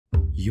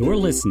You're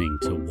listening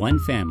to One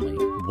Family,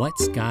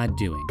 What's God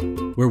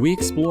Doing? Where we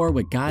explore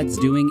what God's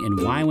doing in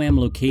YWAM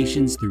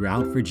locations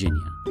throughout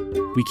Virginia.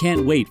 We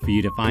can't wait for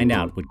you to find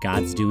out what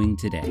God's doing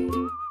today.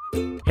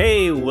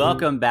 Hey,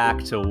 welcome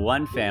back to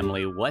One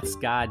Family, What's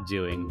God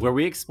Doing? Where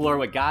we explore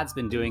what God's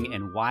been doing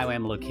in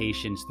YWAM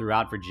locations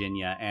throughout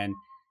Virginia. And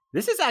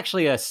this is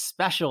actually a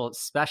special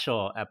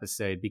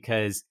episode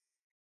because,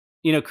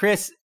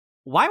 Chris,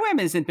 YWAM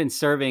hasn't been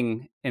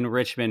serving in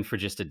Richmond for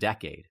just a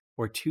decade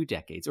or 2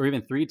 decades or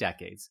even 3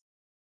 decades.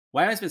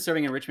 YWAM has been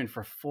serving in Richmond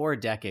for 4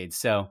 decades.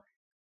 So,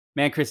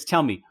 man, Chris,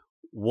 tell me,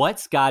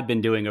 what's God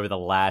been doing over the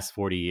last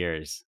 40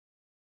 years?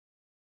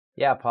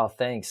 Yeah, Paul,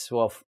 thanks.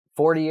 Well,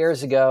 40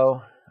 years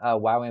ago,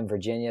 YWAM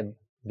Virginia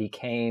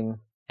became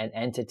an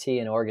entity,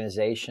 an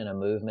organization, a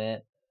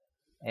movement.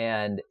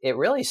 And it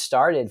really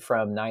started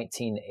from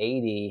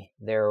 1980.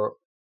 There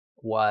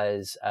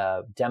was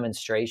a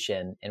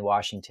demonstration in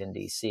Washington,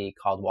 D.C.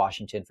 called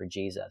Washington for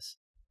Jesus.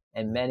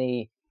 And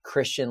many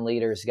Christian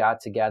leaders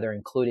got together,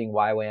 including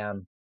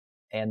YWAM.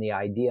 And the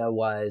idea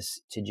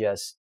was to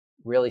just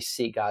really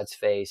seek God's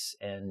face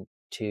and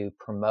to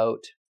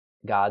promote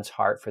God's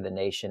heart for the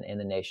nation in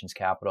the nation's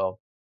capital.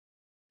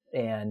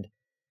 And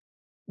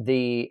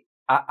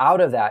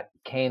out of that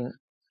came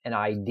an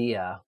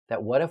idea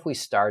that what if we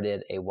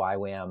started a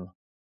YWAM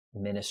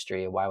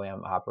ministry, a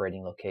YWAM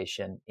operating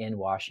location in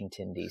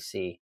Washington,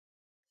 D.C.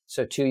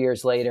 So 2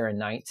 years later, in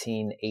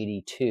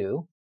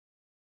 1982,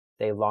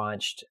 they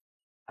launched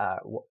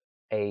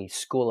a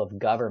school of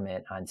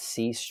government on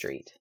C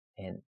Street,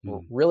 and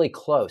really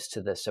close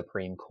to the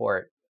Supreme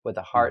Court, with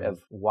the heart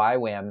of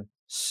YWAM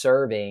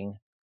serving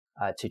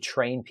to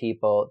train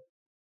people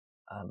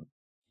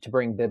to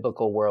bring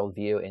biblical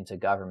worldview into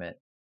government.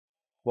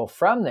 Well,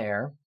 from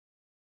there,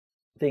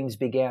 things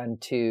began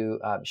to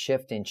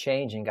shift and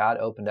change, and God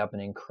opened up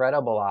an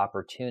incredible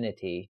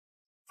opportunity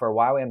for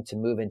YWAM to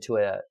move into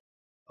a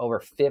over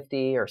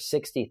 50 or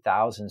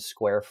 60,000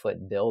 square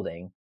foot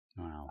building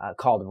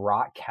called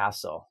Rock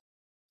Castle.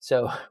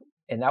 So,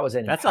 and that was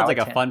in That sounds like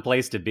a fun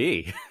place to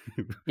be.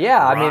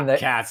 Yeah, Rock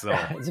Castle.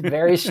 It's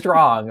very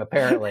strong,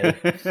 apparently.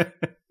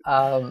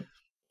 So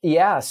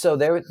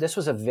this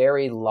was a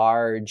very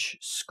large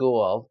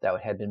school that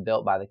had been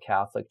built by the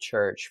Catholic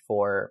Church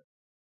for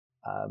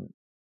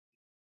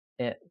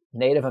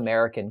Native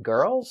American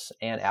girls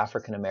and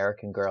African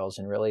American girls,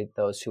 and really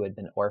those who had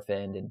been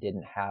orphaned and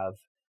didn't have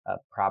a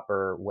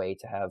proper way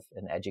to have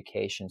an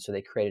education. So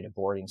they created a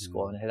boarding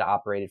school, and it had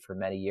operated for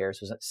many years.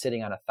 It was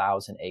sitting on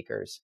 1,000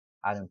 acres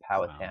out in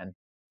Powhatan. Wow.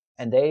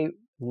 And they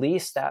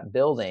leased that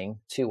building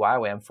to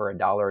YWAM for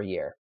 $1 a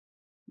year.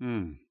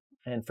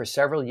 And for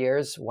several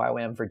years,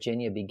 YWAM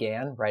Virginia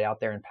began right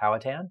out there in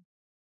Powhatan.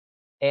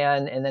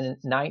 And then in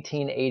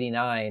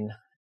 1989,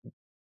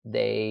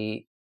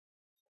 they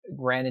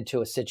ran into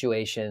a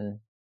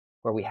situation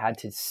where we had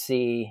to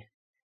see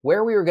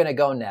where we were going to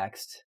go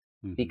next,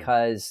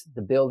 because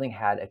the building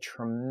had a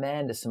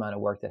tremendous amount of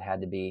work that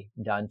had to be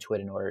done to it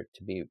in order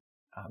to be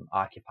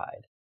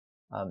occupied.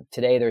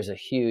 Today, there's a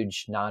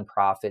huge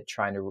nonprofit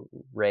trying to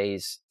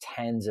raise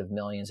tens of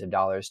millions of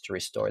dollars to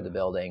restore the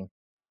building.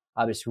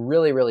 It's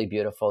really, really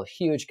beautiful,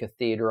 huge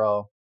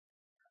cathedral.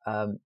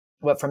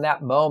 But from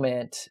that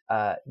moment,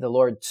 the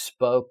Lord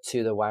spoke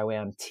to the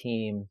YWAM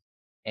team,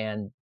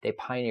 and they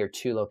pioneered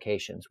 2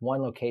 locations.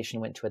 One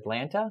location went to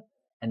Atlanta,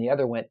 and the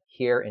other went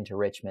here into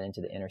Richmond, into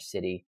the inner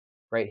city,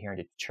 right here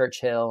into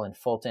Churchill and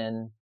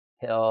Fulton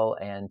Hill.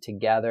 And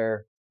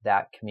together,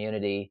 that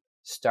community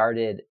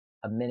started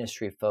a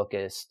ministry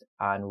focused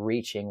on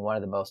reaching one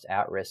of the most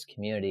at-risk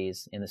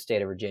communities in the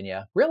state of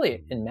Virginia,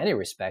 really in many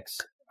respects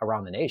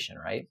around the nation,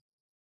 right?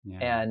 Yeah.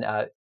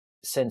 And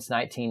since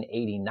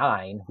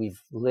 1989,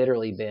 we've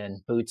literally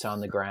been boots on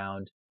the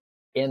ground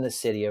in the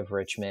city of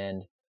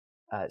Richmond,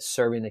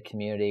 serving the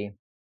community,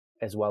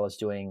 as well as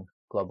doing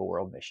global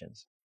world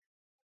missions.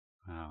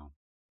 Wow.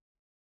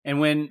 And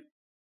when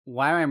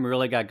YWAM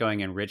really got going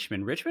in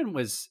Richmond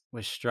was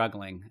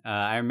struggling.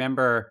 I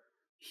remember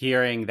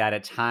hearing that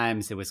at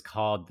times it was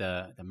called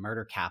the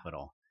murder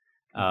capital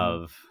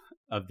of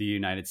the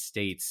United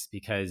States,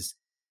 because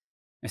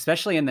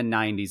especially in the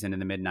 90s and in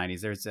the mid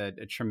 90s, there's a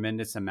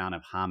tremendous amount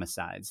of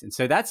homicides. And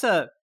so that's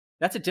a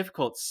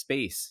difficult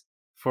space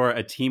for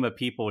a team of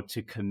people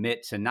to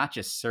commit to not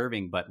just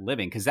serving, but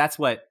living, because that's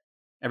what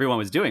everyone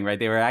was doing, right?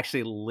 They were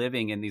actually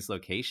living in these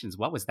locations.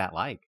 What was that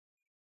like?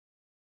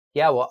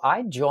 Yeah, well,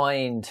 I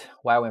joined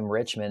YWAM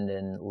Richmond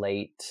in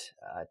late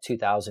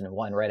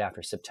 2001, right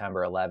after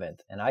September 11th.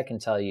 And I can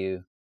tell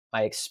you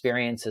my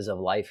experiences of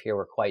life here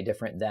were quite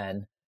different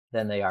then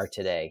than they are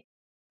today.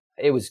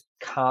 It was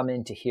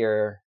common to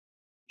hear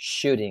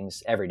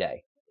shootings every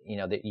day,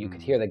 that you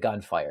could hear the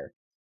gunfire.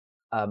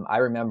 I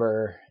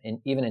remember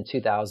even in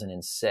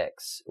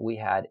 2006, we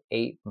had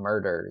 8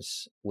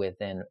 murders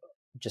within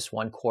just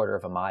 1/4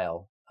 of a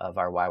mile of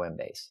our YWAM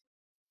base.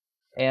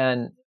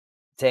 And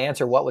to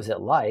answer what was it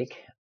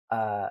like,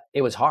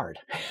 it was hard,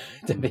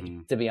 to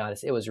be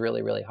honest. It was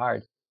really, really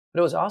hard. But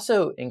it was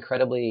also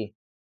incredibly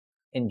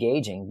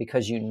engaging,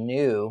 because you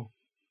knew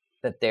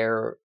that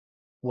there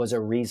was a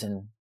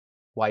reason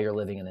while you're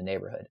living in the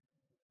neighborhood.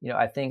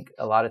 I think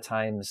a lot of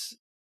times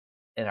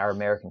in our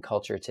American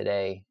culture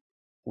today,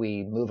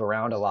 we move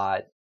around a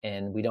lot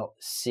and we don't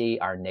see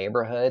our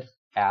neighborhood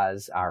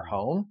as our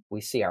home.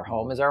 We see our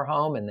home as our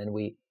home, and then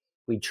we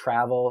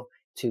travel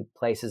to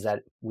places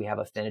that we have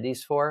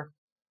affinities for.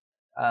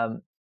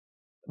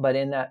 But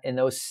in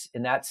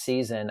that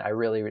season, I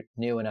really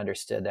knew and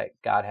understood that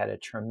God had a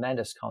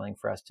tremendous calling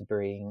for us to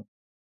bring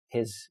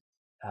His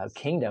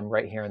kingdom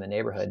right here in the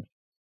neighborhood.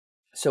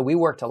 So we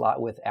worked a lot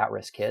with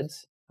at-risk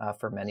kids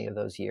for many of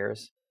those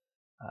years.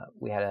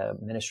 We had a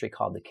ministry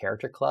called the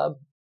Character Club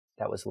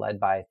that was led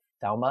by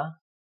Thelma.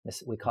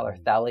 We call her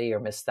Thelly or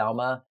Miss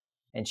Thelma.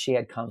 And she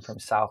had come from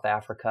South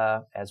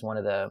Africa as one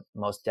of the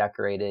most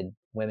decorated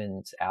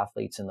women's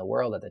athletes in the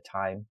world at the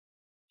time.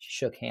 She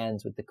shook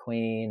hands with the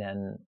Queen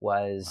and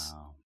was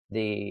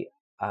the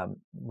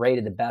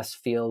rated the best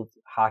field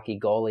hockey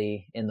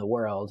goalie in the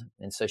world.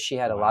 And so she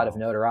had a lot of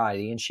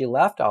notoriety. And she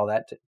left all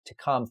that to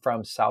come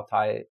from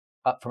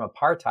from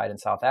apartheid in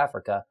South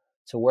Africa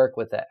to work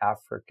with the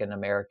African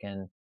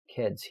American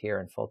kids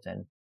here in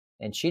Fulton.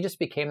 And she just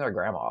became their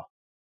grandma.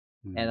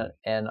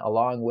 And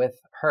along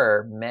with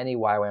her, many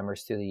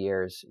YWAMers through the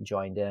years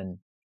joined in.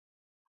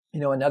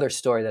 Another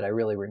story that I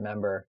really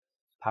remember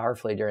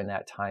powerfully during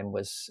that time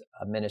was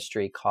a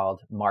ministry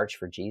called March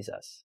for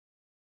Jesus.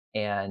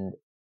 And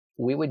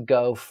we would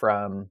go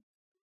from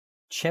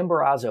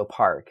Chimborazo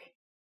Park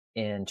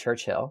in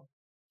Churchill,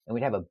 and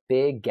we'd have a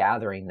big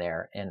gathering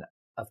there and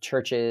of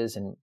churches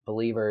and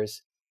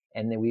believers.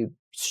 And then we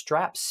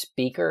strap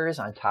speakers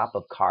on top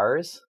of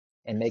cars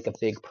and make a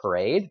big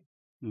parade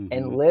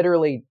and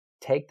literally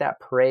take that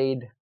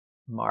parade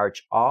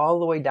march all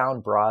the way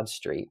down Broad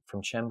Street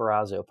from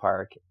Chimborazo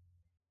Park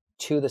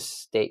to the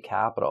state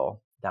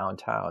capitol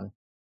downtown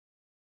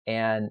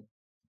and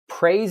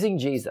praising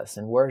Jesus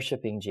and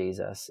worshiping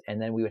Jesus. And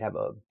then we would have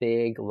a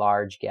big,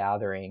 large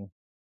gathering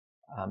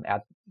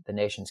at the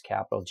nation's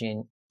capital.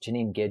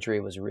 Janine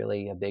Guidry was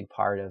really a big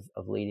part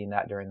of leading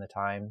that during the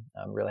time.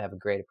 Really have a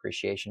great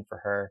appreciation for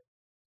her.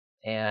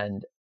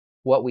 And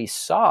what we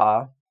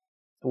saw,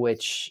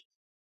 which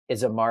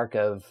is a mark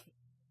of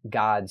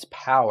God's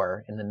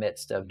power in the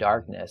midst of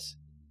darkness,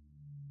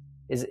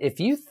 is if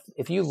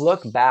you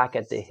look back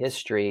at the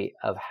history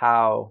of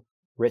how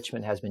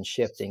Richmond has been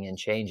shifting and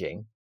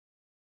changing,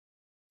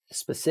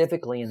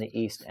 specifically in the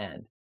East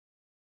End,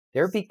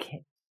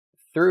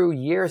 through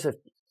years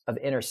of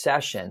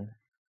intercession,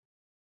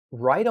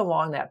 right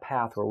along that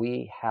path where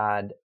we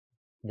had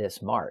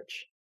this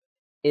march,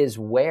 is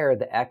where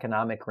the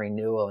economic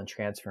renewal and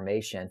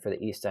transformation for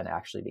the East End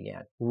actually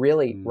began.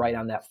 Really right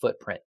on that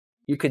footprint.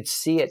 You could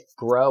see it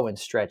grow and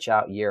stretch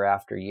out year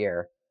after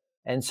year.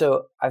 And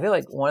so I feel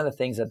like one of the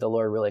things that the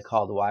Lord really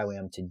called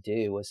YWAM to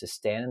do was to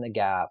stand in the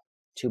gap,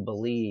 to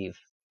believe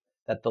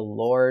that the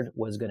Lord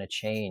was going to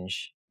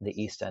change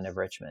the East End of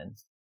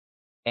Richmond.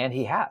 And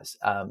He has.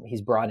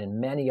 He's brought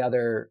in many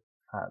other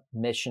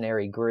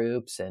missionary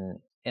groups and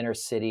inner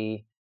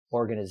city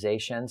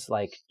organizations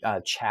like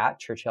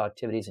Churchill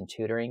Activities and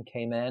Tutoring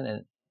came in.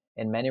 And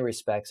in many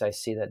respects, I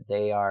see that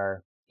they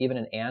are even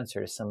an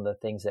answer to some of the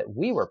things that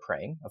we were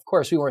praying. Of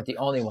course, we weren't the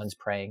only ones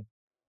praying,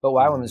 but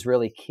YWAM was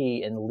really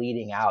key in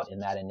leading out in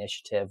that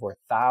initiative where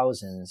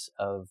thousands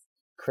of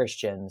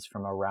Christians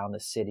from around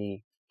the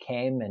city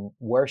came and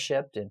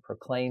worshiped and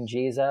proclaimed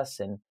Jesus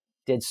and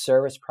did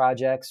service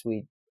projects.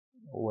 We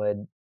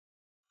would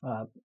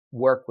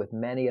work with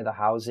many of the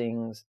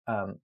housings,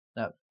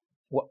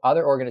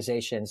 other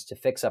organizations to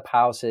fix up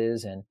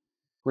houses and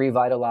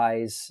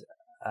revitalize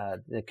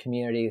the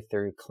community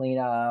through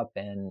cleanup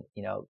and,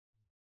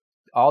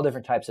 all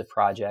different types of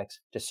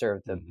projects to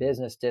serve the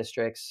business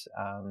districts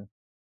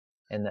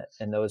and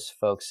those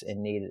folks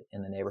in need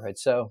in the neighborhood.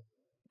 So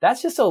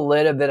that's just a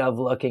little bit of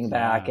looking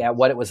back at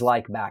what it was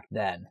like back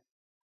then.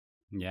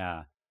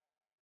 Yeah.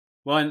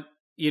 Well, and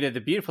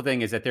the beautiful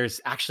thing is that there's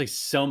actually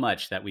so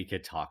much that we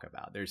could talk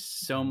about. There's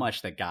so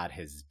much that God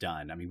has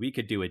done. I mean, we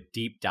could do a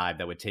deep dive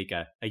that would take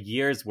a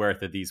year's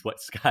worth of these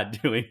What's God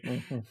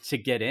Doing to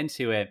get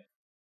into it.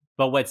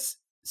 But what's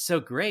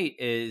so great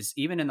is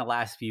even in the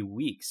last few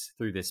weeks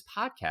through this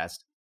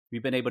podcast,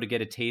 we've been able to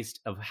get a taste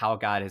of how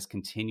God has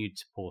continued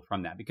to pull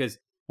from that. Because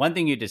one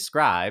thing you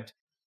described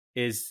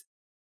is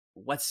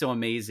what's so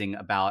amazing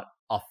about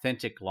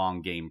authentic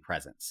long game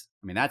presence.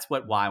 I mean, that's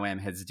what YWAM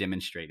has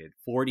demonstrated.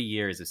 40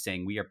 years of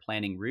saying we are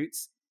planting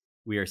roots,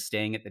 we are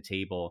staying at the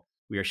table,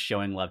 we are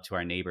showing love to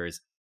our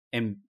neighbors.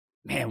 And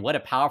man, what a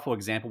powerful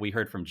example we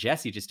heard from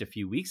Jesse just a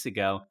few weeks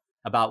ago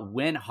about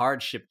when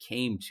hardship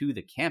came to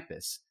the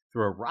campus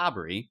through a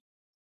robbery,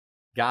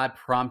 God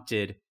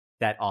prompted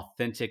that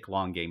authentic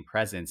long game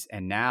presence.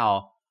 And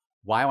now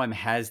YWAM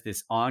has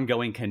this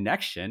ongoing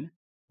connection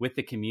with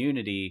the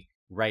community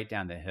right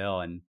down the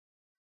hill. And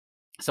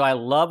so I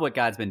love what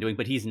God's been doing,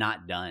 but He's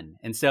not done.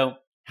 And so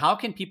how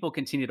can people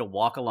continue to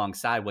walk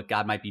alongside what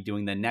God might be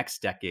doing the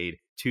next decade,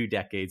 2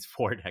 decades,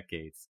 4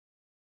 decades?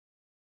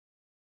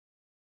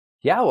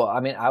 Yeah, well, I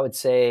mean, I would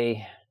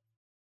say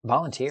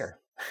volunteer.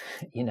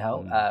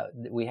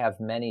 We have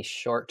many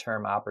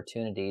short-term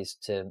opportunities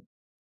to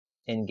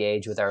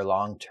engage with our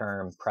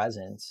long-term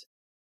presence,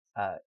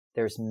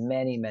 there's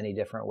many, many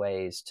different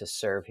ways to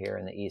serve here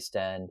in the East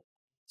End.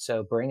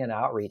 So bring an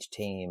outreach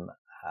team,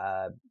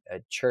 a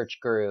church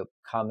group,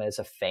 come as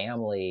a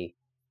family,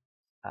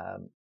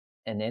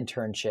 an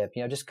internship,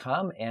 just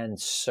come and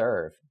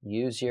serve.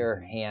 Use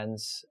your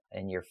hands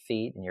and your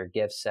feet and your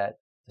gift set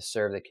to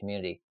serve the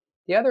community.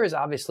 The other is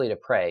obviously to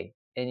pray.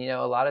 And,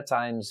 a lot of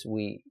times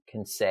we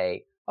can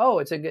say, oh,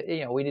 it's a good,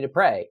 we need to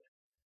pray.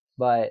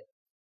 But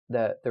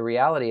the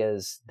reality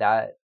is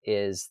that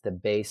is the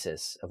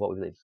basis of what we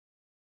believe.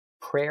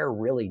 Prayer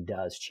really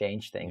does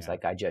change things,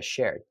 like I just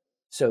shared.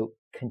 So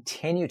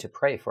continue to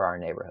pray for our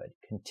neighborhood,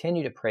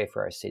 continue to pray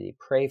for our city,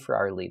 pray for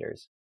our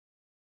leaders.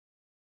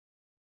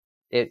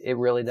 It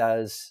really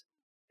does.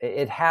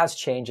 It has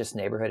changed this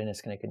neighborhood, and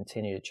it's going to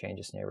continue to change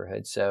this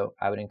neighborhood. So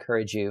I would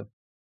encourage you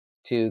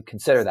to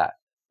consider that.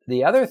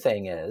 The other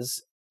thing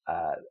is,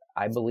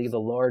 I believe the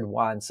Lord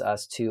wants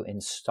us to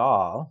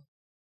install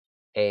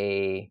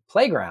a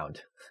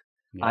playground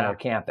on our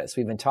campus.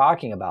 We've been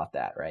talking about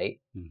that, right?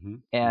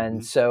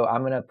 And so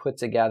I'm going to put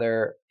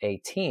together a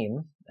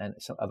team and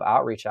some of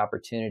outreach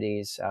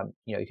opportunities.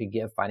 You could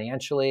give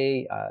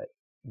financially,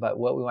 but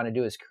what we want to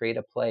do is create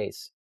a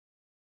place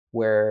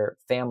where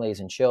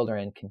families and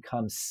children can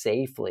come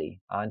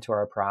safely onto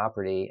our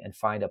property and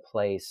find a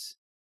place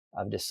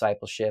of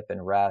discipleship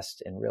and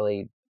rest, and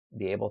really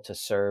be able to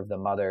serve the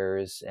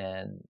mothers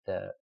and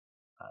the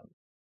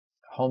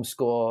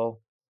homeschool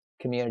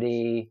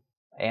community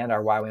and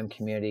our YWAM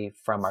community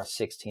from our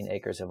 16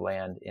 acres of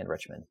land in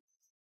Richmond.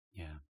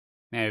 Yeah.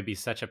 Man, it would be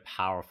such a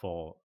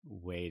powerful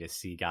way to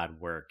see God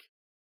work,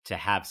 to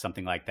have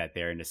something like that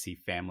there and to see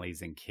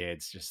families and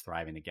kids just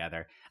thriving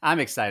together. I'm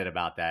excited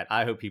about that.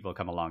 I hope people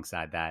come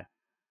alongside that.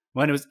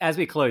 As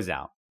we close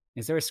out,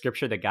 is there a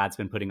scripture that God's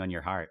been putting on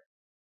your heart?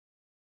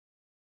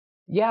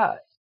 Yeah,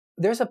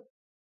 there's a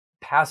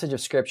passage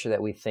of scripture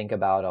that we think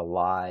about a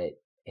lot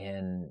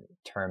in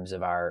terms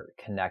of our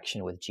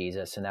connection with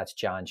Jesus, and that's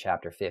John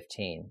chapter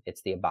 15.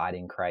 It's the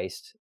abiding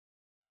Christ.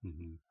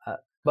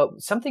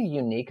 But something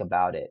unique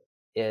about it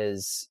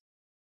is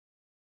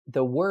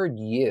the word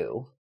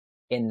you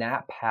in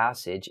that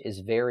passage is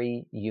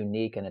very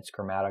unique in its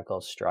grammatical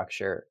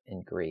structure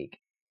in Greek.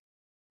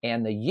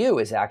 And the you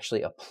is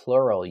actually a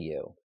plural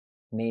you,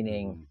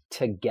 meaning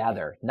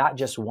together, not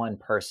just one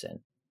person.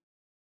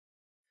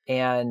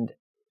 And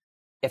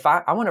if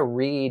I want to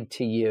read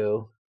to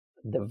you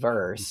the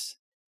verse,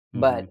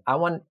 but I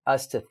want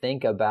us to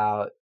think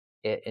about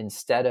it,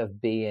 instead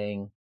of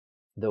being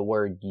the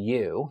word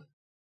you,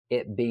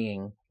 it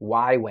being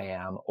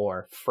YWAM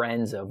or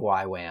friends of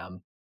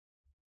YWAM.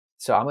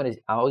 So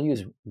I'll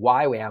use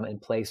YWAM in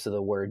place of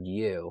the word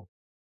you.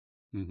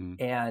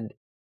 And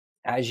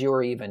as you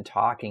were even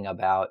talking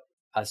about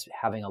us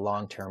having a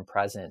long-term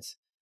presence,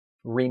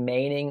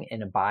 remaining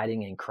and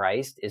abiding in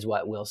Christ is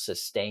what will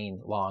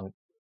sustain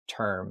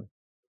long-term.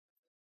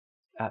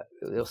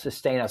 It'll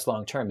sustain us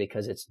long-term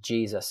because it's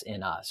Jesus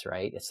in us,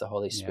 right? It's the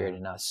Holy Spirit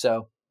in us.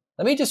 So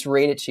let me just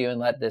read it to you and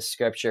let this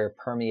scripture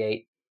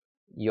permeate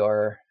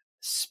your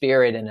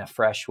spirit in a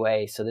fresh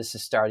way. So this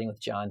is starting with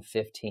John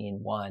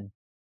 15:1.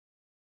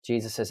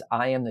 Jesus says,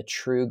 I am the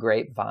true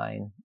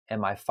grapevine,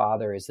 and my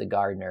Father is the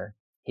gardener.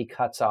 He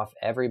cuts off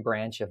every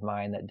branch of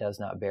mine that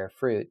does not bear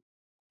fruit,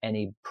 and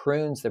he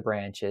prunes the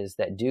branches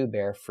that do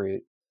bear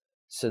fruit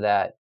so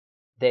that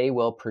they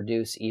will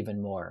produce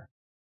even more.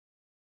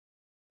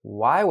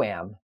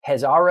 YWAM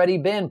has already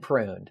been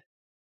pruned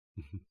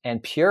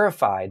and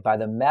purified by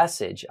the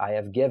message I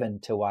have given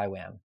to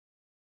YWAM.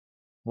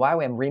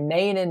 YWAM,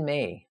 remain in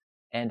me,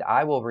 and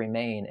I will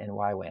remain in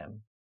YWAM.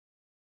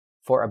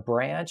 For a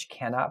branch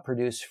cannot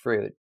produce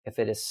fruit if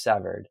it is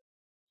severed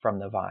from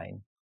the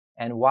vine,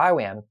 and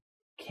YWAM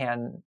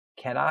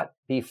cannot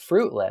be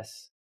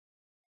fruitless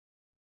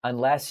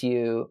unless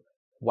you,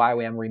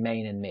 YWAM,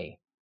 remain in me.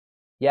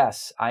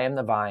 Yes, I am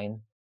the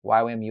vine,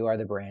 YWAM, you are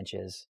the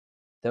branches.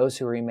 Those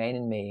who remain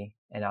in me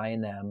and I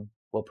in them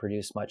will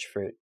produce much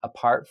fruit.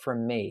 Apart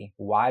from me,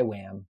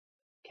 YWAM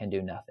can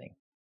do nothing.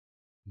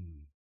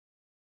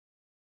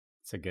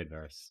 It's a good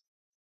verse.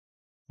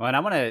 Well, and I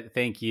want to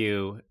thank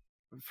you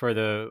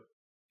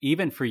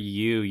even for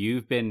you,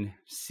 you've been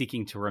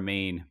seeking to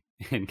remain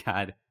in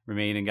God,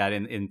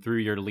 and through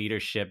your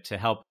leadership to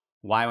help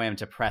YWAM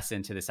to press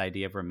into this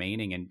idea of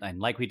remaining. And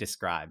like we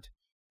described,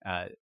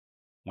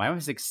 YWAM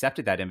has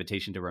accepted that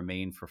invitation to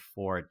remain for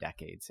 4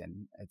 decades.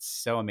 And it's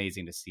so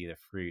amazing to see the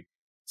fruit.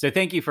 So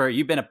thank you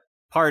you've been a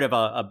part of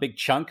a big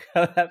chunk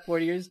of that 4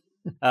 years,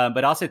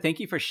 but also thank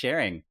you for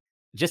sharing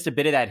just a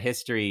bit of that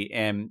history.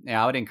 And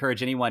I would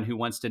encourage anyone who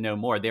wants to know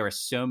more. There are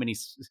so many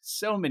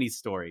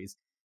stories.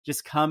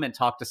 Just come and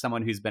talk to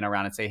someone who's been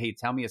around and say, hey,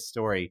 tell me a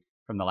story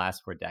from the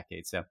last 4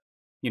 decades. So,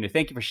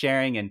 thank you for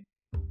sharing, and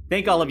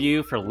thank all of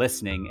you for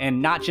listening, and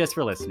not just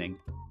for listening,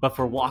 but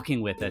for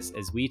walking with us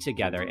as we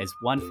together, as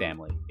one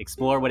family,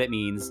 explore what it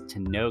means to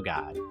know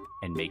God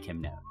and make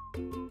him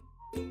known.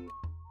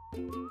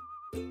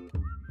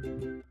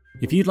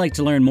 If you'd like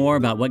to learn more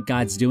about what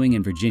God's doing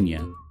in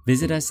Virginia,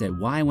 visit us at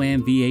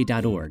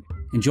ywamva.org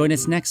and join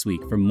us next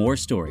week for more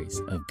stories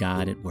of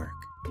God at work.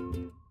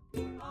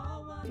 We're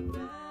all one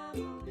family.